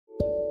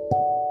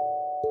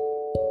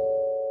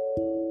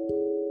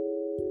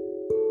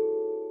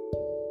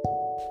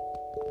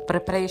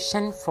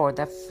Preparation for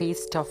the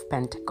Feast of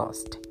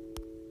Pentecost.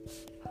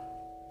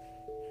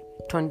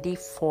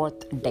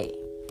 24th day.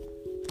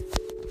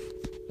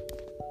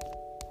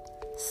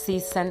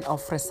 Season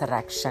of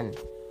Resurrection.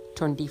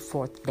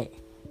 24th day.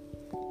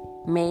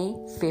 May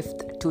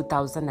 5th,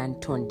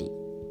 2020.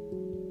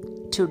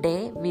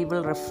 Today we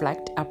will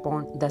reflect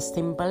upon the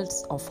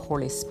symbols of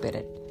Holy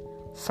Spirit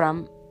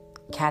from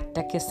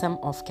Catechism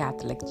of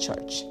Catholic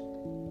Church.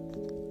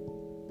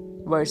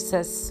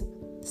 Verses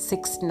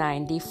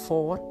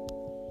 694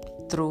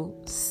 through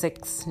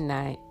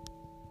 701.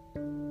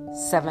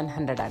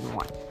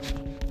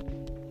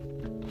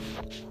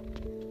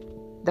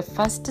 The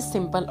first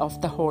symbol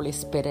of the Holy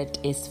Spirit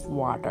is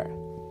water.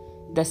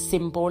 The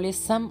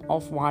symbolism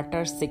of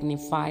water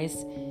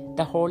signifies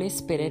the Holy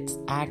Spirit's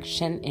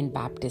action in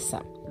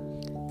baptism.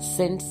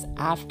 Since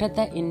after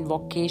the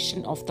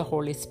invocation of the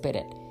Holy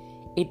Spirit,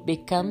 it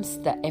becomes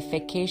the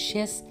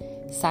efficacious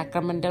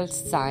sacramental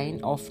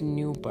sign of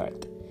new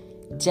birth,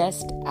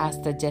 just as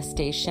the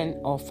gestation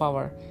of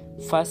our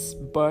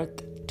first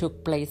birth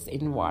took place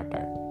in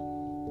water.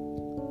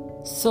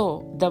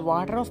 So, the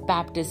water of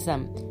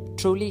baptism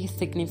truly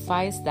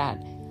signifies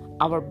that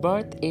our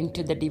birth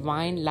into the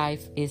divine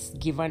life is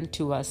given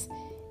to us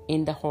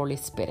in the Holy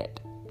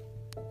Spirit.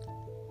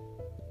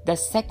 The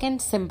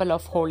second symbol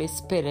of Holy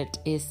Spirit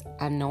is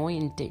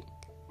anointing.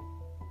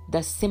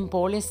 The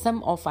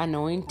symbolism of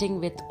anointing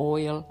with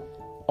oil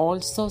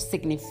also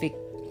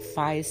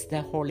signifies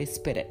the Holy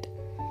Spirit,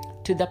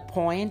 to the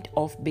point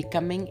of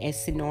becoming a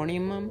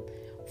synonym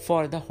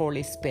for the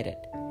Holy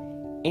Spirit.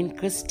 In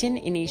Christian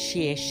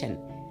initiation,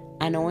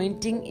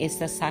 anointing is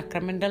the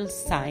sacramental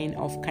sign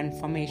of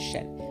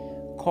confirmation,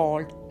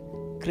 called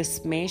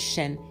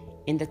chrismation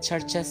in the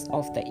churches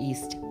of the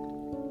East.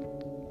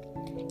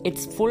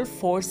 Its full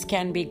force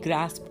can be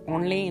grasped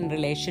only in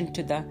relation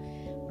to the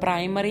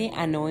primary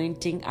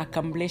anointing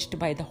accomplished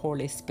by the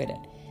Holy Spirit,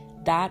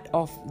 that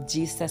of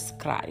Jesus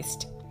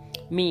Christ,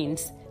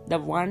 means the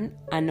one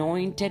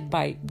anointed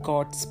by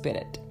God's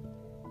Spirit.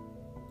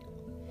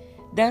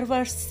 There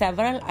were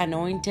several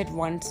anointed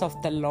ones of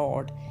the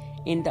Lord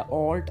in the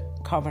Old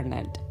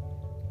Covenant,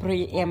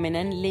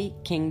 preeminently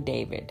King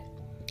David.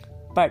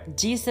 But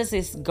Jesus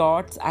is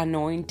God's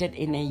anointed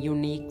in a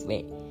unique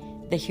way.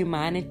 The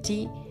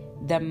humanity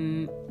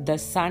the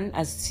Son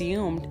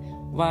assumed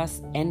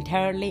was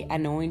entirely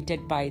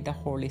anointed by the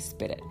Holy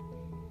Spirit.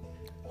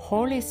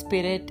 Holy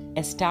Spirit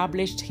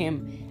established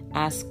him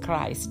as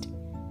Christ.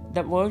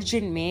 The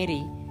Virgin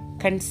Mary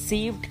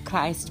conceived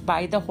Christ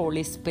by the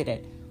Holy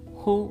Spirit,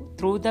 who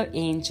through the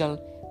angel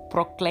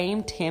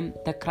proclaimed him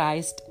the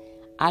Christ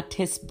at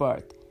his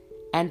birth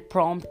and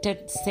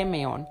prompted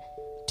Simeon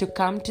to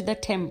come to the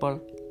temple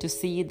to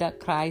see the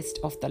Christ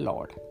of the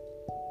Lord.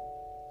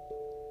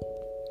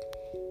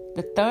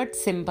 The third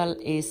symbol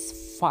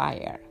is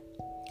fire.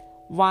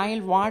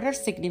 While water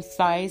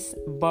signifies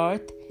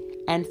birth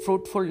and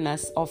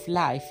fruitfulness of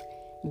life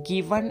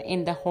given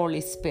in the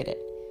Holy Spirit,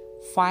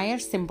 fire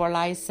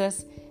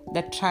symbolizes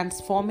the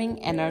transforming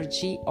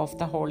energy of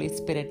the Holy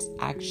Spirit's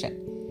action.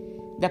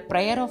 The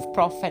prayer of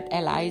Prophet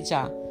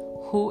Elijah,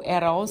 who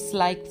arose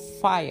like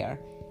fire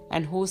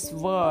and whose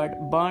word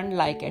burned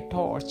like a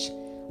torch,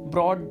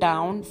 brought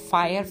down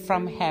fire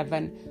from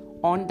heaven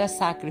on the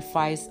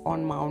sacrifice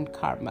on Mount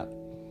Carmel.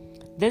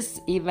 This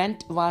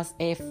event was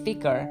a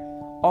figure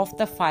of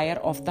the fire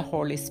of the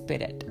Holy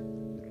Spirit,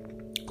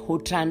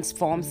 who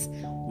transforms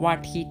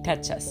what he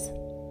touches.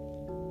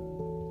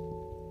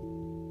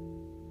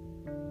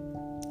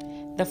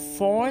 The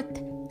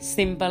fourth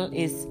symbol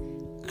is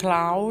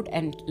cloud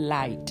and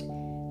light.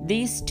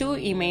 These two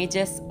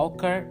images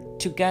occur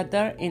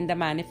together in the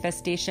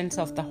manifestations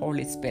of the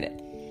Holy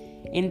Spirit.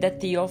 In the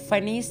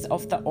theophanies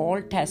of the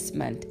Old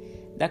Testament,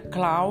 the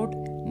cloud,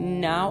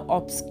 now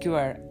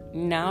obscure,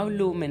 now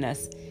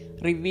luminous,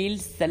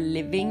 reveals the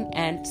living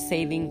and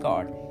saving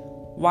God,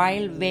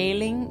 while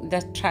veiling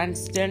the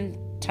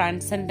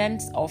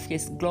transcendence of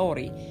his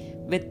glory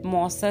with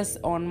Moses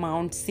on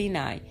Mount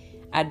Sinai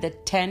at the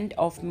tent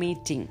of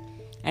meeting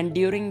and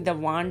during the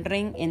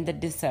wandering in the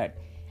desert,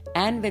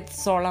 and with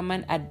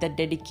Solomon at the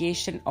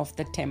dedication of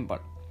the temple.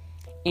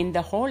 In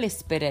the Holy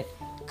Spirit,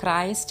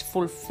 Christ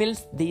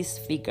fulfills these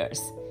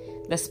figures.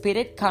 The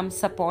Spirit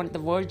comes upon the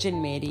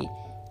Virgin Mary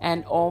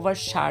and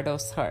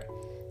overshadows her,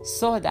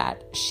 so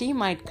that she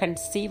might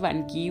conceive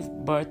and give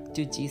birth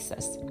to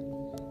Jesus.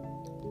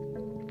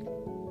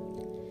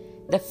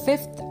 The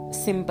fifth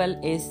symbol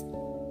is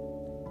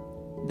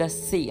the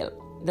seal.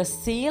 The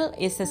seal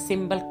is a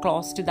symbol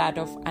close to that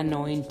of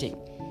anointing.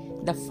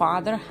 The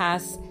Father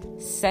has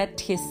set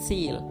his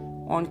seal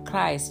on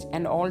Christ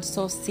and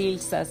also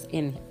seals us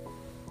in him.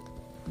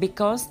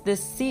 Because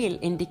this seal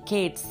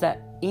indicates the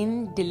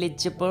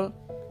indelible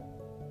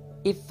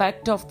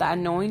effect of the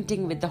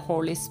anointing with the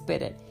Holy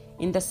Spirit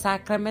in the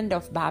sacrament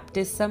of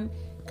baptism,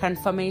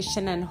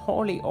 confirmation, and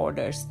holy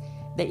orders,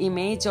 the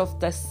image of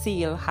the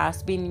seal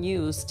has been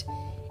used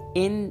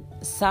in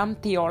some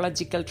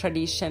theological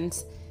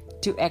traditions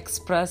to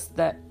express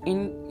the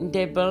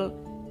indelible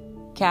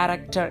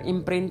character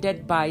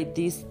imprinted by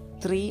these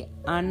three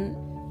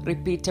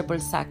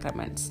repeatable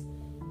sacraments.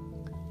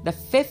 The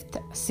fifth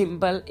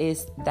symbol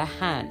is the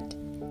hand.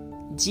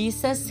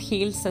 Jesus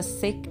heals the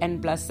sick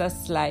and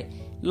blesses like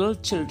little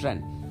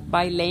children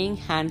by laying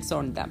hands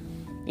on them.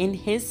 In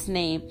His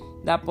name,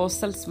 the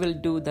apostles will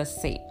do the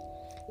same.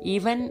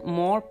 Even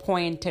more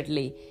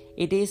pointedly,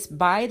 it is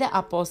by the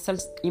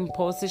apostles'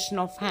 imposition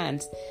of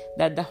hands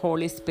that the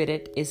Holy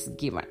Spirit is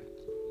given.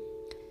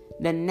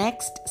 The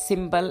next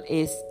symbol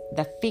is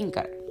the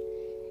finger.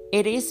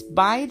 It is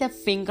by the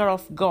finger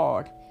of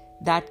God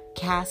that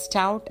cast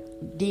out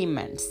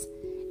demons.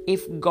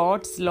 If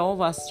God's law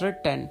was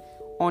written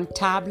on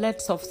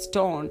tablets of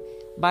stone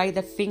by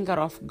the finger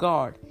of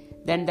God,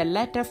 then the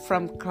letter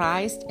from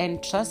Christ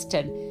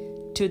entrusted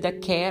to the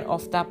care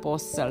of the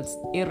apostles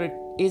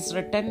is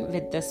written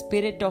with the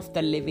Spirit of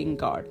the living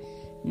God,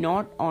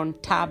 not on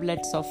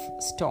tablets of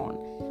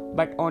stone,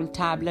 but on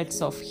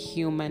tablets of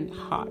human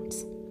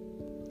hearts.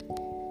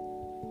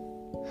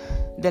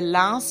 The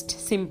last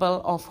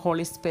symbol of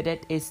Holy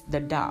Spirit is the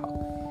dove.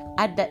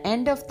 At the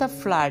end of the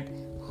flood,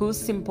 whose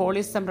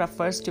symbolism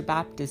refers to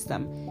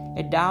baptism,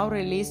 a dove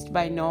released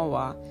by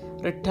Noah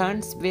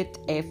returns with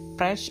a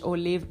fresh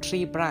olive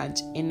tree branch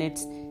in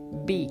its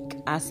beak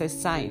as a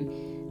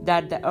sign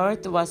that the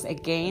earth was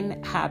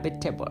again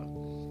habitable.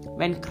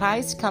 When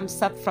Christ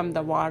comes up from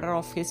the water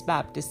of His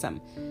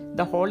baptism,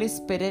 the Holy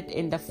Spirit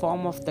in the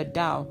form of the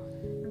dove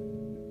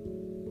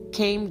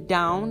came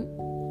down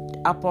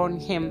upon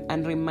Him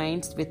and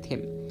remains with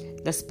Him.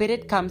 The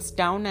Spirit comes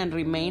down and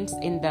remains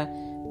in the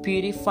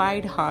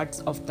purified hearts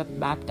of the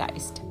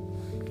baptized.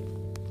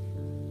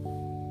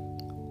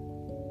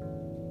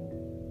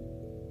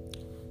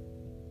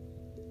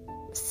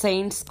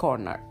 Saints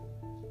Corner.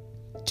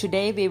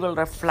 Today we will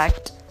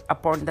reflect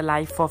upon the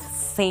life of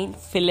Saint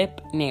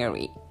Philip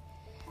Neri.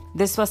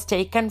 This was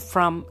taken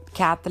from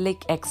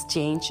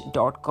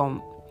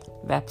CatholicExchange.com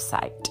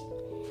website.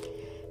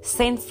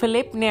 Saint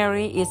Philip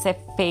Neri is a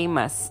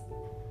famous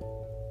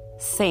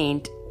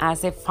saint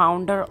as a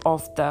founder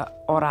of the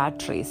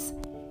oratories.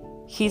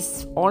 He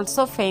is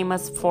also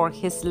famous for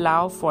his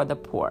love for the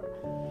poor.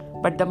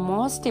 But the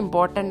most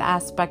important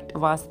aspect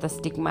was the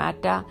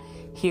stigmata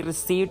he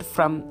received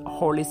from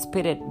Holy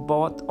Spirit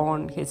both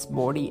on his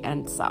body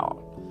and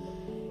soul.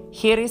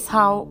 Here is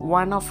how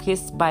one of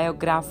his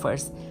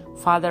biographers,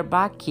 Father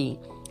Baki,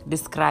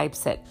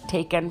 describes it,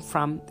 taken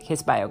from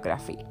his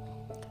biography.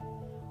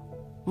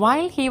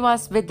 While he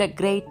was with the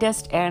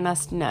greatest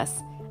earnestness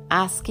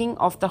asking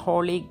of the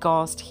Holy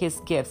Ghost his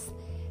gifts,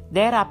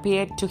 there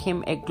appeared to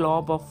him a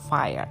globe of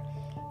fire,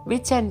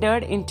 which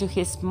entered into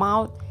his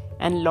mouth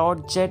and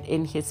lodged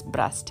in his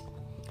breast.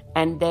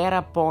 And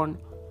thereupon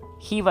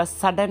he was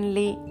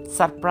suddenly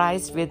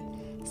surprised with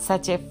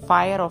such a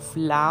fire of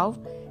love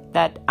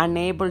that,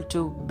 unable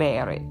to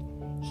bear it,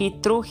 he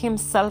threw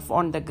himself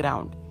on the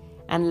ground,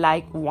 and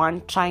like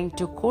one trying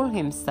to cool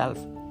himself,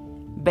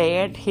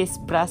 bared his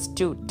breast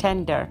to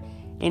tender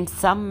in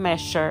some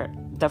measure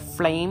the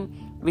flame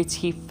which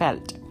he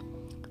felt.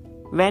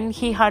 When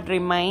he had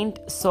remained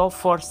so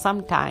for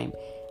some time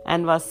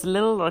and was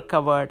little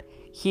recovered,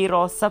 he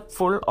rose up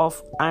full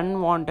of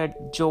unwonted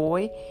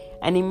joy,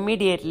 and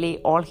immediately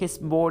all his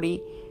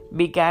body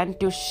began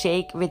to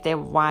shake with a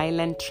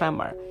violent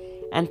tremor,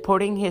 and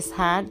putting his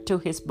hand to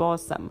his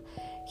bosom,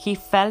 he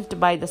felt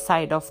by the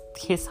side of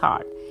his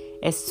heart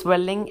a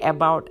swelling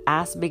about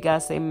as big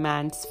as a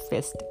man's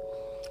fist.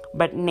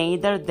 But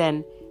neither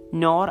then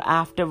nor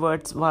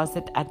afterwards was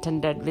it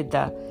attended with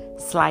the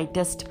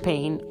slightest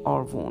pain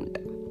or wound.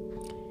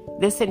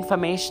 This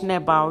information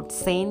about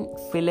Saint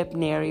Philip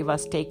Neri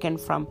was taken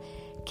from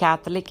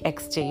Catholic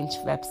Exchange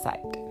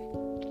website.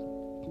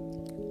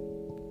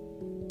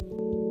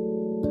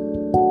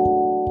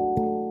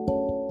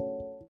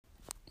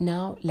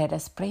 Now let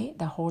us pray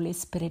the Holy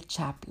Spirit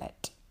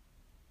Chaplet.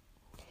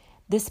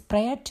 This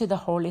prayer to the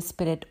Holy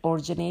Spirit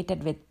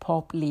originated with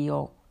Pope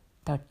Leo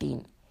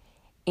XIII.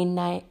 In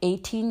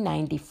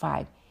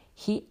 1895,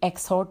 he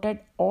exhorted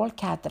all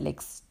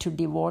Catholics to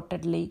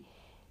devotedly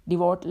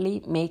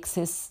make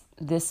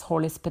this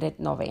Holy Spirit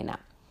novena,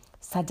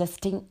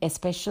 suggesting a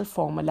special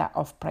formula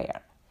of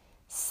prayer: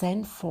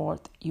 send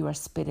forth your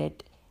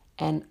Spirit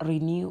and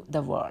renew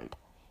the world.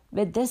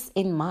 With this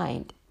in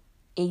mind,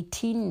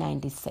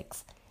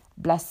 1896,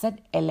 Blessed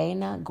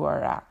Elena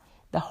Guerra,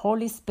 the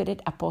Holy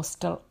Spirit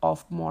Apostle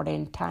of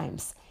modern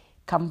times,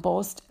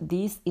 composed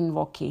these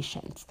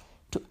invocations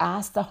to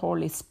ask the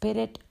Holy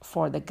Spirit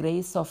for the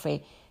grace of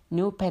a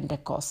new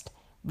Pentecost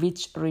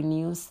which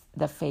renews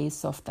the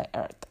face of the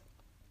earth.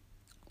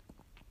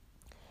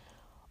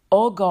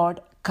 O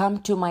God,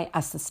 come to my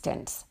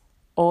assistance.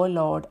 O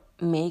Lord,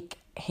 make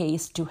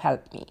haste to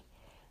help me.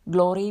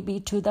 Glory be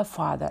to the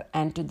Father,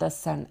 and to the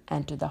Son,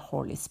 and to the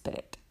Holy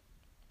Spirit.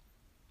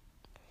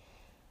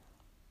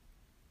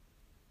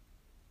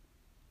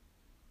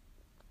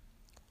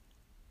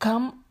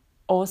 Come,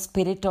 O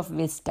Spirit of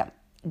wisdom,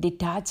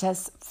 detach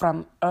us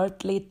from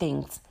earthly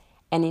things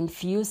and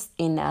infuse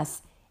in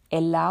us a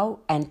love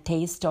and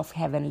taste of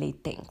heavenly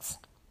things.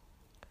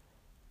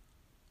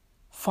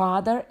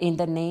 Father, in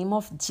the name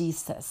of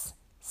Jesus,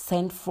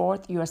 send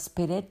forth your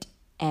Spirit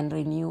and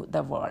renew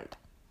the world.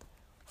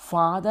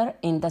 Father,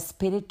 in the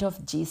Spirit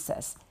of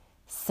Jesus,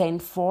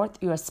 send forth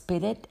your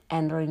Spirit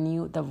and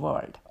renew the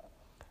world.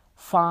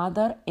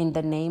 Father, in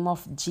the name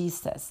of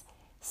Jesus,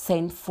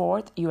 send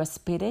forth your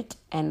Spirit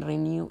and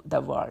renew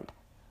the world.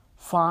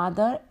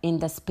 Father, in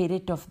the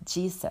Spirit of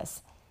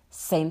Jesus,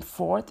 send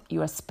forth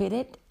your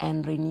Spirit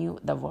and renew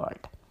the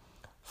world.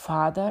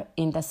 Father,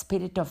 in the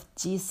Spirit of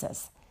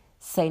Jesus,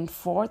 send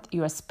forth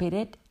your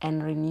Spirit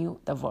and renew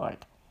the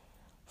world.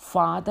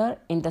 Father,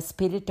 in the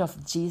Spirit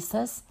of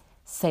Jesus,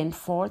 send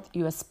forth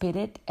your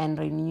Spirit and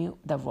renew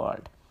the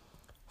world.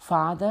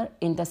 Father,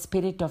 in the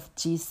Spirit of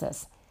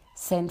Jesus,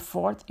 send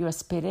forth your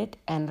Spirit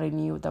and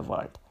renew the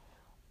world.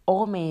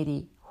 O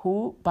Mary,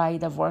 who by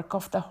the work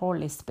of the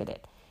Holy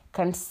Spirit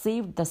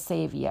conceived the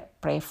Savior,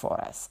 pray for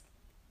us.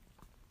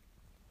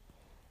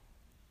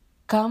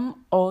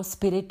 Come, O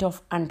Spirit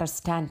of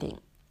understanding,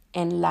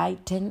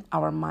 enlighten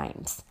our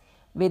minds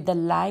with the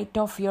light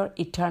of your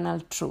eternal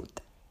truth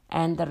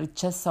and the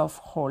riches of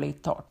holy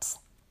thoughts.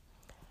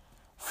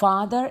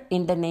 Father,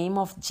 in the name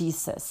of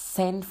Jesus,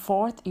 send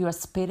forth your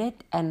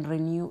Spirit and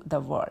renew the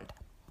world.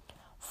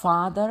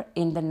 Father,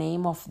 in the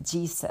name of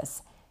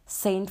Jesus,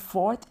 send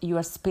forth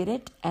your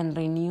Spirit and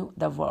renew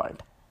the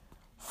world.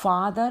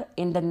 Father,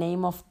 in the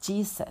name of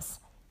Jesus,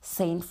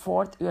 send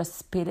forth your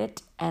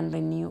Spirit and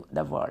renew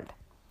the world.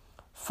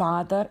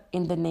 Father,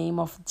 in the name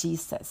of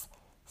Jesus,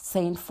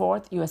 send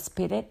forth your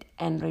Spirit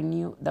and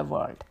renew the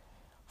world.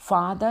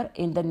 Father,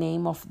 in the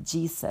name of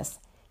Jesus,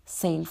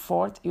 send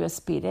forth your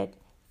Spirit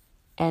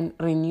and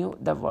renew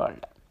the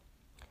world.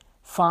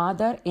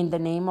 Father, in the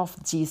name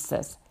of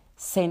Jesus,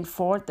 send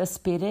forth the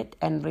Spirit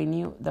and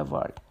renew the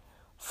world.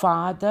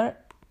 Father,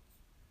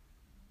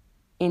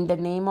 in the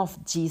name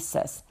of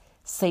Jesus,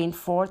 send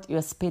forth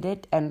your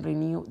Spirit and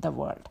renew the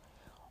world.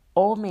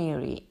 O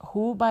Mary,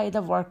 who by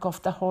the work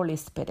of the Holy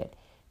Spirit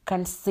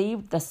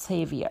conceived the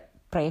Savior,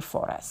 pray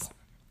for us.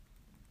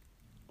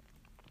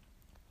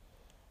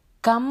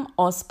 Come,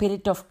 O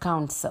Spirit of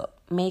counsel,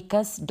 make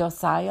us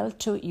docile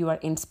to your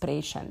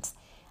inspirations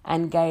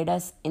and guide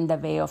us in the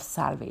way of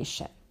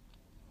salvation.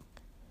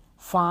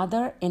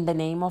 Father, in the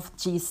name of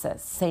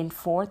Jesus, send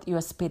forth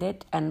your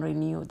Spirit and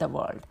renew the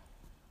world.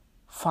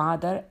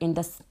 Father, in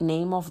the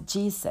name of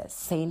Jesus,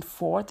 send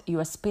forth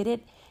your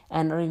Spirit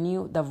and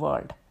renew the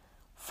world.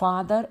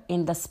 Father,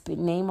 in the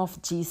name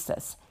of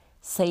Jesus,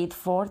 send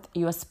forth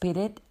your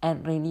Spirit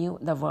and renew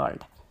the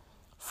world.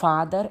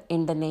 Father,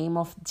 in the name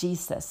of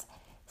Jesus,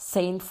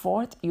 send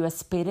forth your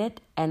Spirit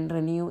and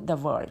renew the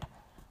world.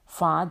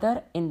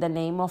 Father, in the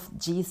name of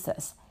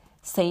Jesus,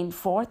 send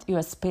forth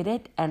your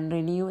Spirit and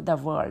renew the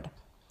world.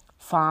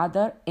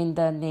 Father, in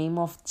the name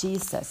of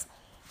Jesus,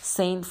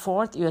 send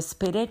forth your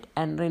Spirit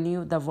and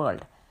renew the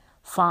world.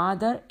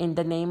 Father, in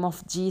the name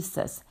of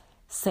Jesus,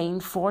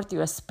 send forth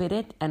your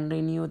Spirit and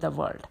renew the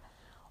world.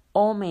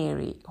 O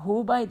Mary,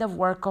 who by the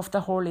work of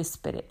the Holy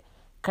Spirit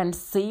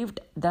conceived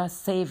the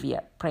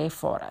Savior, pray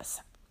for us.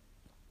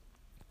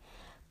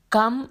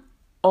 Come,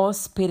 O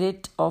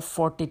Spirit of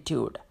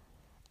fortitude,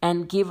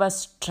 and give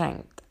us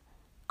strength,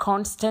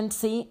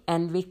 constancy,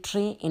 and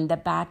victory in the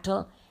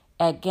battle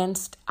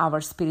against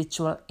our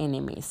spiritual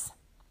enemies.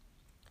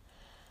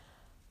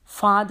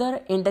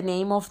 Father, in the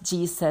name of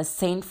Jesus,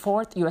 send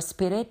forth your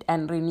Spirit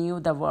and renew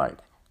the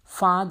world.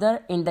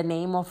 Father, in the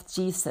name of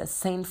Jesus,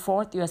 send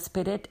forth your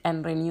Spirit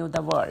and renew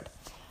the world.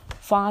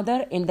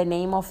 Father, in the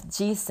name of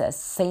Jesus,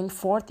 send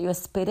forth your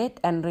Spirit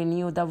and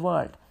renew the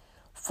world.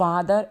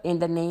 Father, in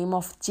the name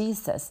of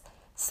Jesus,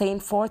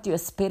 send forth your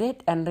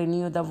Spirit and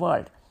renew the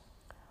world.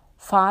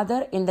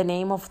 Father, in the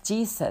name of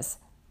Jesus,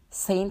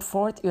 send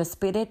forth your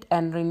Spirit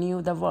and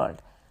renew the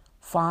world.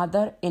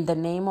 Father, in the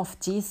name of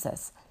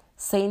Jesus,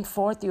 send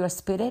forth your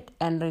Spirit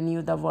and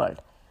renew the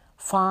world.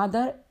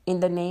 Father, in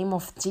the name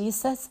of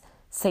Jesus,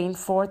 send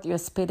forth your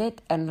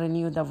Spirit and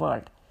renew the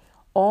world.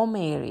 O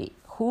Mary,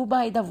 who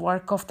by the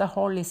work of the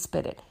Holy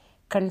Spirit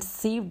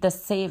conceived the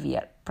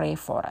Savior, pray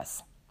for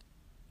us.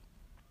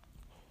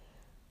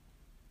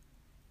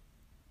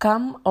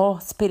 Come, O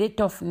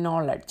Spirit of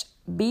knowledge,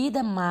 be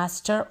the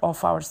master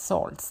of our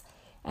souls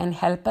and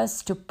help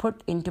us to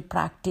put into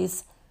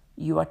practice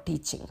your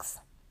teachings.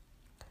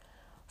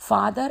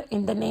 Father,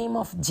 in the name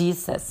of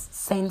Jesus,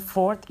 send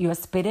forth your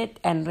Spirit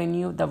and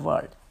renew the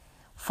world.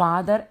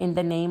 Father, in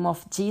the name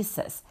of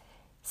Jesus,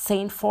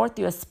 send forth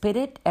your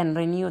Spirit and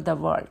renew the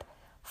world.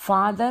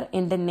 Father,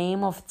 in the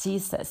name of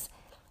Jesus,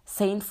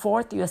 send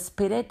forth your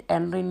Spirit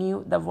and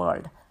renew the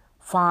world.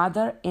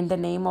 Father, in the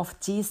name of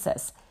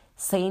Jesus,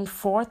 send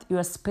forth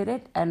your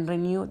Spirit and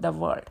renew the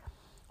world.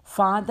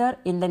 Father,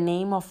 in the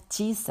name of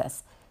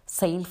Jesus,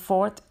 send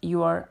forth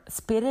your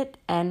Spirit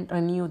and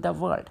renew the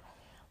world.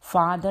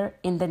 Father,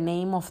 in the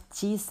name of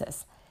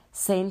Jesus,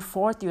 send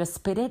forth your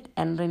Spirit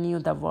and renew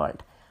the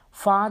world.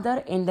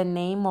 Father, in the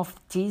name of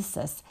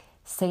Jesus,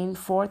 send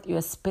forth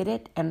your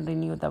Spirit and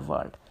renew the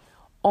world.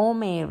 O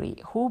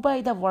Mary, who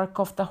by the work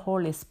of the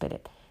Holy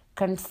Spirit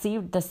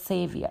conceived the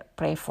Savior,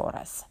 pray for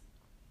us.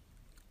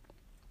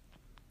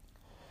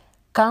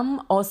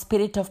 Come, O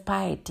Spirit of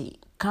piety,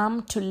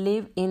 come to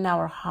live in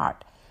our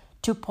heart,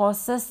 to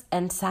possess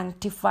and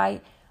sanctify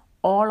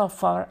all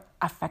of our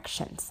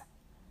affections.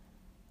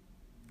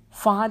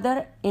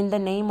 Father, in the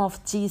name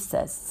of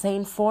Jesus,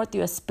 send forth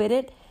your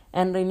Spirit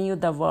and renew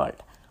the world.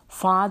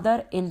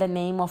 Father, in the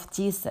name of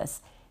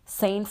Jesus,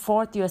 send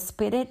forth your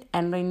Spirit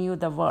and renew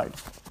the world.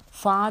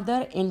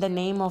 Father, in the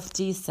name of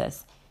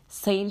Jesus,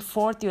 send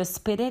forth your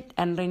Spirit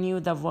and renew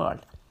the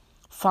world.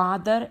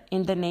 Father,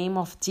 in the name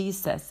of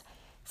Jesus,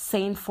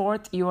 send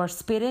forth your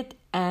Spirit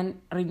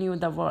and renew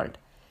the world.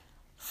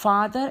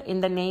 Father,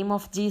 in the name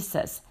of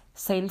Jesus,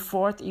 send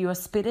forth your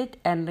Spirit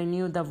and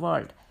renew the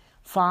world.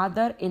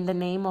 Father, in the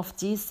name of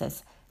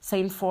Jesus,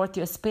 send forth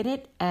your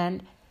Spirit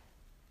and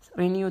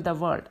renew the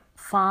world.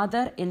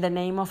 Father, in the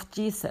name of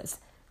Jesus,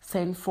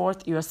 send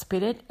forth your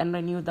Spirit and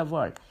renew the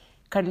world.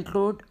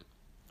 Conclude.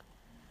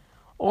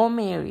 O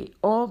Mary,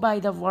 O by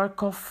the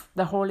work of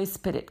the Holy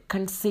Spirit,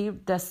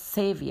 conceived the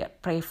Savior,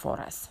 pray for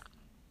us.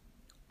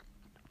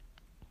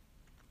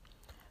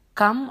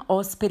 Come,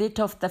 O Spirit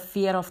of the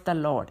fear of the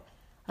Lord,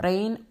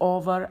 reign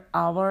over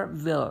our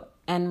will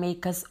and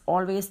make us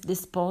always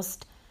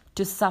disposed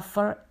to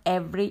suffer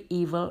every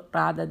evil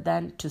rather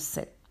than to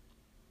sin.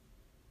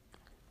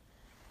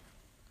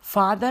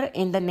 Father,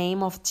 in the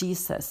name of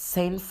Jesus,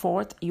 send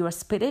forth your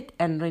Spirit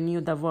and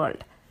renew the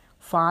world.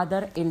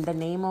 Father, in the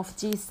name of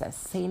Jesus,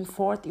 send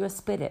forth your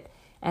Spirit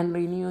and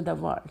renew the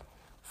world.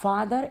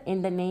 Father,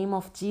 in the name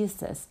of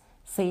Jesus,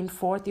 send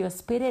forth your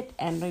Spirit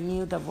and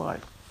renew the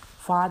world.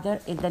 Father,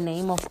 in the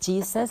name of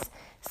Jesus,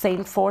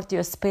 send forth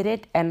your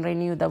Spirit and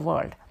renew the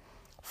world.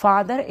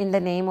 Father, in the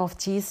name of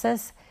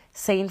Jesus,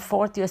 send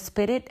forth your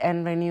Spirit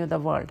and renew the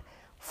world.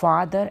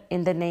 Father,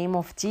 in the name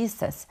of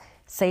Jesus,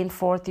 send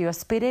forth your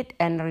Spirit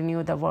and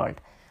renew the world.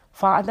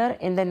 Father,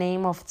 in the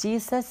name of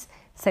Jesus,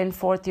 send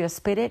forth your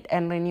Spirit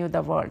and renew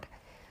the world.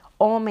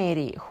 O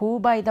Mary, who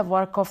by the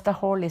work of the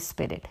Holy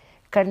Spirit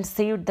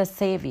conceived the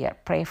Savior,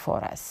 pray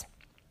for us.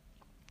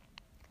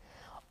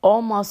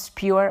 O most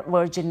pure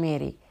Virgin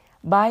Mary,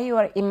 by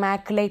your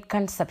immaculate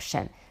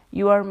conception,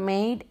 you are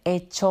made a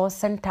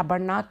chosen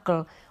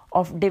tabernacle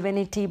of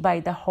divinity by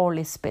the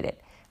Holy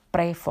Spirit.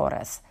 Pray for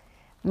us.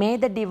 May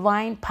the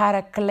divine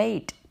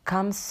Paraclete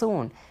come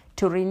soon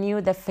to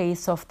renew the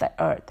face of the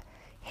earth.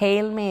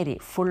 Hail Mary,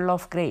 full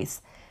of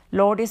grace,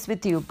 Lord is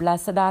with you.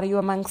 Blessed are you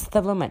amongst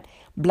the women.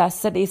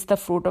 Blessed is the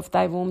fruit of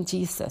thy womb,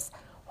 Jesus.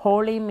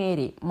 Holy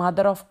Mary,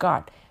 Mother of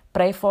God,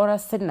 pray for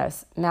us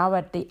sinners, now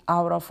at the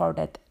hour of our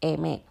death.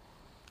 Amen.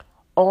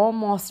 O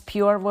most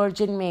pure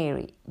Virgin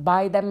Mary,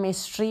 by the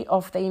mystery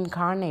of the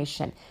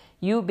Incarnation,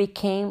 you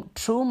became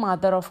true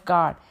Mother of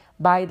God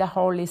by the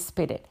Holy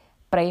Spirit.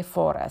 Pray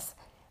for us.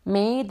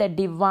 May the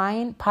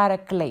divine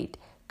Paraclete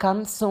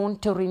come soon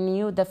to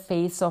renew the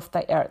face of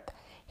the earth.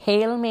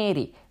 Hail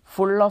Mary,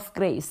 full of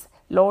grace,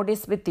 Lord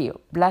is with you.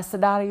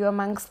 Blessed are you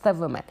amongst the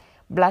women.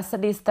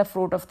 Blessed is the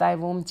fruit of thy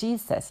womb,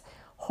 Jesus.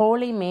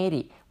 Holy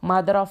Mary,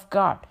 Mother of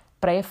God,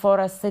 pray for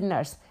us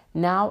sinners,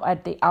 now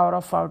at the hour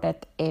of our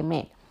death.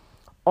 Amen.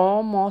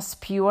 O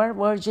most pure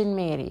Virgin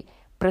Mary,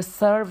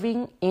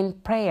 preserving in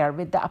prayer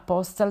with the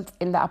apostles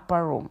in the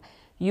upper room,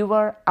 you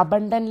were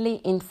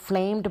abundantly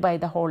inflamed by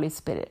the Holy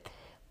Spirit.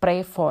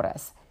 Pray for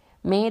us.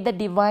 May the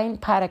divine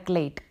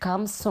Paraclete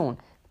come soon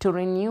to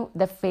renew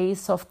the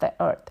face of the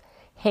earth.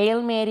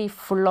 Hail Mary,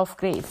 full of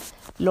grace,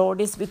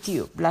 Lord is with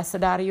you.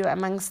 Blessed are you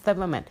amongst the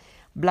women.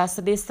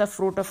 Blessed is the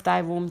fruit of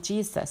thy womb,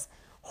 Jesus.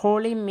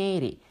 Holy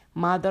Mary,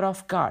 Mother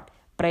of God,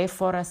 pray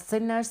for us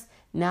sinners,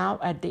 now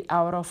at the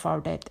hour of our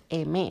death.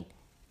 Amen.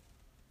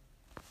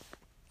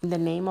 In the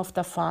name of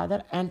the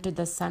Father, and to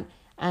the Son,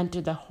 and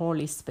to the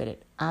Holy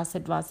Spirit, as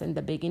it was in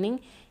the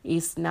beginning,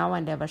 is now,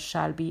 and ever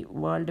shall be,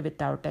 world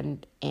without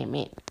end.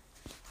 Amen.